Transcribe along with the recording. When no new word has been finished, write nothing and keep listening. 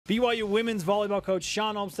BYU women's volleyball coach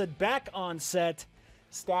Shawn Olmstead back on set.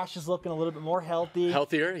 Stash is looking a little bit more healthy.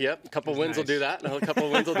 Healthier, yep. A couple wins will do that. A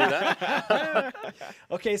couple wins will do that.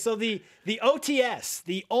 Okay, so the OTS,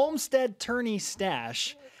 the Olmstead Tourney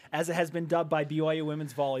Stash, as it has been dubbed by BYU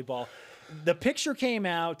women's volleyball. The picture came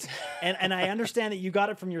out, and I understand that you got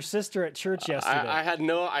it from your sister at church yesterday. I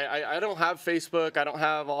don't have Facebook. I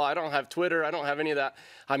don't have Twitter. I don't have any of that.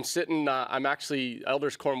 I'm sitting. I'm actually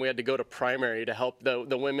Elders Quorum. We had to go to primary to help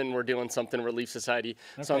the women. Were doing something Relief Society.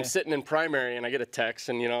 Okay. So I'm sitting in primary, and I get a text,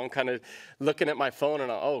 and I'm kind of looking at my phone, and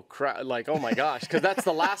oh crap, like oh my gosh, because that's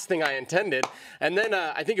the last thing I intended. And then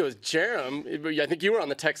I think it was Jerem. I think you were on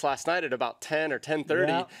the text last night at about 10 or 10:30.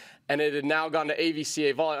 Yeah. And it had now gone to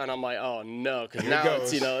AVCA Volley, and I'm like, oh no, because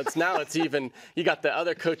now it's even. You got the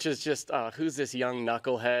other coaches just, who's this young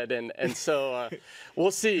knucklehead, and so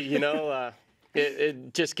we'll see.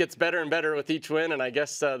 It just gets better and better with each win, and I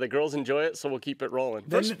guess the girls enjoy it, so we'll keep it rolling.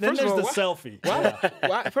 Then there's the selfie.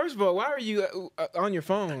 First of all, why are you on your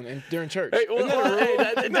phone and during church? Hey,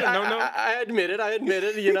 I admit it,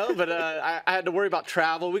 but I had to worry about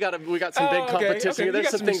travel. We got some big competition. Okay.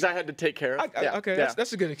 There's some things I had to take care of.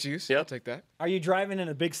 That's a good excuse. Yep. I'll take that. Are you driving in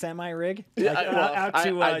a big semi-rig?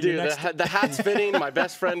 I do. The hat's fitting. My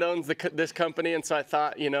best friend owns this company, and so I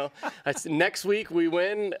thought, next week we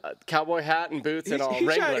win, cowboy hat and boots and all,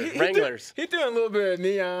 Wranglers. He's doing a little bit of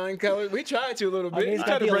neon color. We tried to a little bit. He's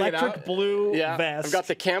got the electric blue vest. I've got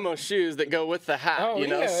the camo shoes that go with the hat,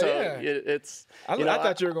 it's... I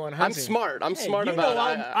thought you were going hunting. I'm smart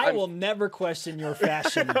about it. I will never question your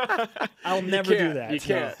fashion. I'll never do that. You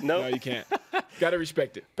can't. No, you can't. Got to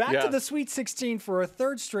respect it. Back to the Sweet 16 for a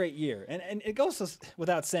third straight year. And it goes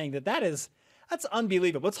without saying that's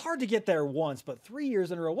unbelievable. It's hard to get there once, but 3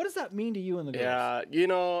 years in a row. What does that mean to you and the girls?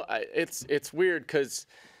 Yeah, it's weird because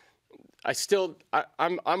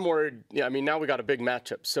I'm worried. Yeah, I mean, now we got a big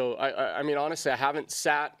matchup. So I mean, honestly, I haven't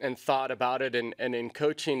sat and thought about it. And in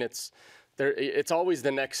coaching, it's always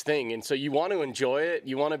the next thing. And so you want to enjoy it.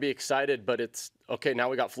 You want to be excited, but it's okay. Now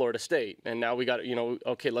we got Florida State, and now we got,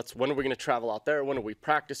 okay, when are we going to travel out there? When are we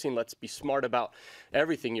practicing? Let's be smart about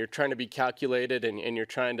everything. You're trying to be calculated, and you're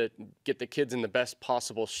trying to get the kids in the best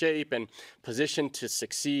possible shape and position to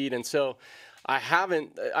succeed. And so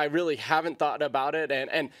I really haven't thought about it,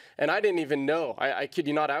 and I didn't even know. I kid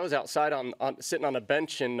you not, I was outside sitting on a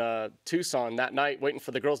bench in Tucson that night waiting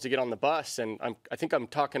for the girls to get on the bus, and I think I'm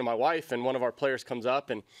talking to my wife, and one of our players comes up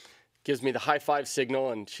and gives me the high five signal,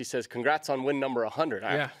 and she says, "Congrats on win number 100."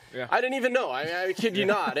 I didn't even know. I kid you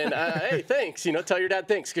not. And hey, thanks. Tell your dad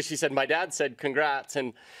thanks, because she said my dad said congrats,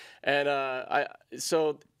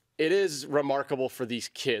 so. It is remarkable for these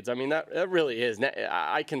kids. I mean, that really is.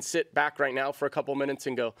 I can sit back right now for a couple minutes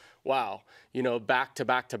and go, wow, back to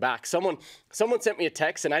back to back. Someone sent me a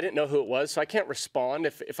text, and I didn't know who it was, so I can't respond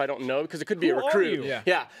if I don't know, because it could be a recruit.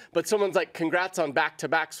 Yeah. But someone's like, congrats on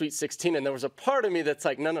back-to-back Sweet 16, and there was a part of me that's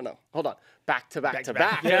like, no, hold on. Back to back to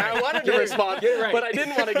back. And I wanted to respond, but I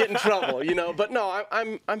didn't want to get in trouble, But no,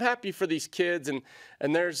 I'm happy for these kids, and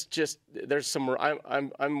there's some.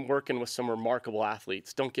 I'm working with some remarkable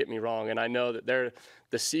athletes. Don't get me wrong, and I know that they're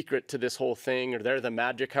the secret to this whole thing, or they're the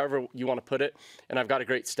magic, however you want to put it. And I've got a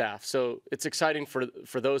great staff, so it's exciting for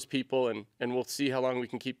those people, and we'll see how long we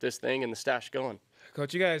can keep this thing and the stash going.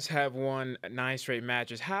 Coach, you guys have won 9 straight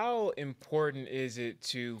matches. How important is it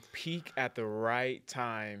to peak at the right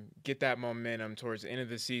time, get that momentum towards the end of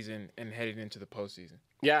the season and heading into the postseason?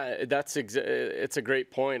 Yeah, it's a great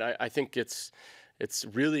point. I think it's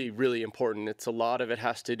really, really important. A lot of it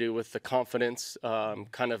has to do with the confidence,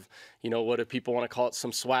 kind of, what do people want to call it,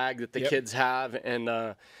 some swag that the kids have,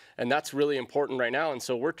 and that's really important right now. And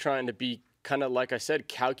so we're trying to be kind of, like I said,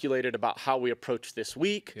 calculated about how we approach this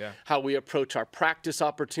week, how we approach our practice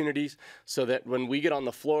opportunities, so that when we get on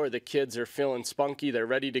the floor, the kids are feeling spunky, they're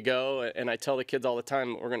ready to go. And I tell the kids all the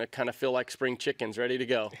time, we're going to kind of feel like spring chickens, ready to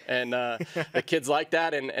go. And the kids like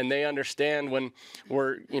that, and they understand when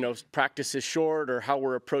we're, practice is short, or how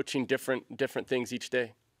we're approaching different things each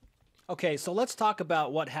day. Okay, so let's talk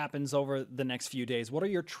about what happens over the next few days. What are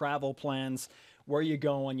your travel plans? Where are you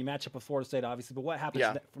going? You match up with Florida State, obviously, but what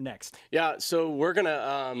happens next? Yeah, so we're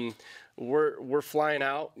gonna we're flying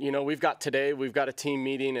out. We've got a team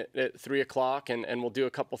meeting at 3:00, and we'll do a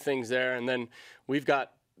couple things there, and then we've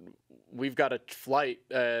got we've got a flight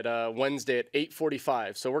at Wednesday at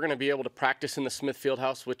 8:45, so we're going to be able to practice in the Smith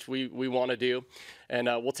Fieldhouse, which we want to do, and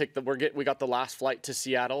we got the last flight to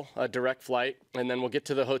Seattle, a direct flight, and then we'll get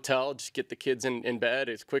to the hotel, just get the kids in bed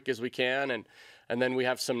as quick as we can, and then we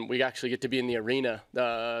actually get to be in the arena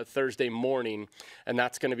Thursday morning, and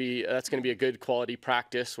that's going to be a good quality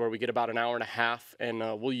practice where we get about an hour and a half, and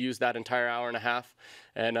we'll use that entire hour and a half.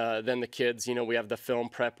 And then the kids, we have the film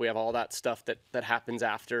prep, we have all that stuff that happens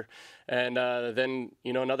after, and then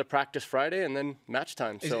another practice Friday, and then match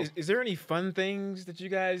time. So is there any fun things that you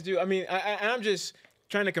guys do? I mean, I'm just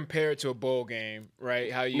trying to compare it to a bowl game,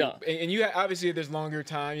 right? How you No. and you obviously there's longer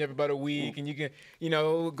time. You have about a week, and you can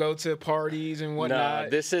go to parties and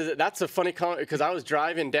whatnot. No, that's a funny comment because I was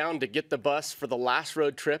driving down to get the bus for the last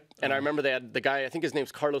road trip, and I remember they had the guy, I think his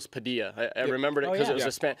name's Carlos Padilla. I remembered it because it was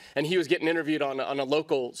a span, and he was getting interviewed on a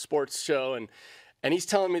local sports show, and he's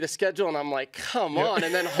telling me the schedule, and I'm like, come on.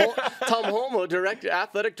 And then Tom Holmo,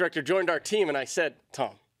 athletic director, joined our team, and I said,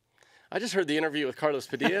 Tom, I just heard the interview with Carlos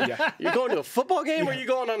Padilla. You're going to a football game, or are you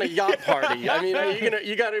going on a yacht party? I mean,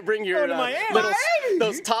 you got to bring your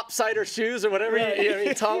those top-sider shoes or whatever.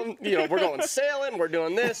 Tom, we're going sailing, we're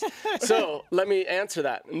doing this. So let me answer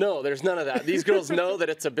that. No, there's none of that. These girls know that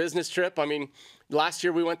it's a business trip. I mean, last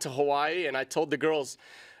year we went to Hawaii, and I told the girls,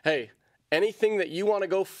 hey, anything that you want to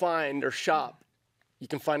go find or shop, you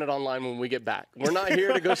can find it online when we get back. We're not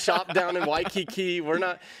here to go shop down in Waikiki. We're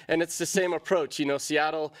not, and it's the same approach.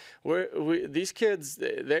 Seattle, these kids,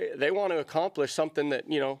 they want to accomplish something that,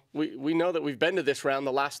 we know that we've been to this round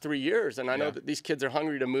the last 3 years, and I know that these kids are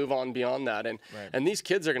hungry to move on beyond that, and these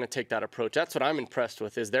kids are going to take that approach. That's what I'm impressed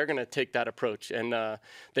with, is they're going to take that approach, and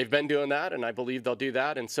they've been doing that, and I believe they'll do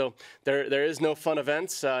that, and so there is no fun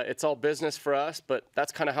events. It's all business for us, but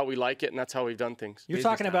that's kind of how we like it, and that's how we've done things. You're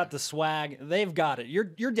talking about the swag. They've got it.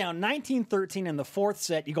 You're down 19-13 in the fourth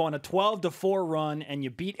set. You go on a 12-4 run, and you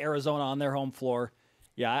beat Arizona on their home floor.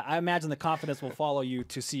 Yeah, I imagine the confidence will follow you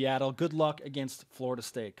to Seattle. Good luck against Florida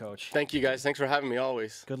State, Coach. Thank you, guys. Thanks for having me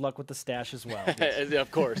always. Good luck with the stash as well.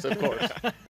 Of course.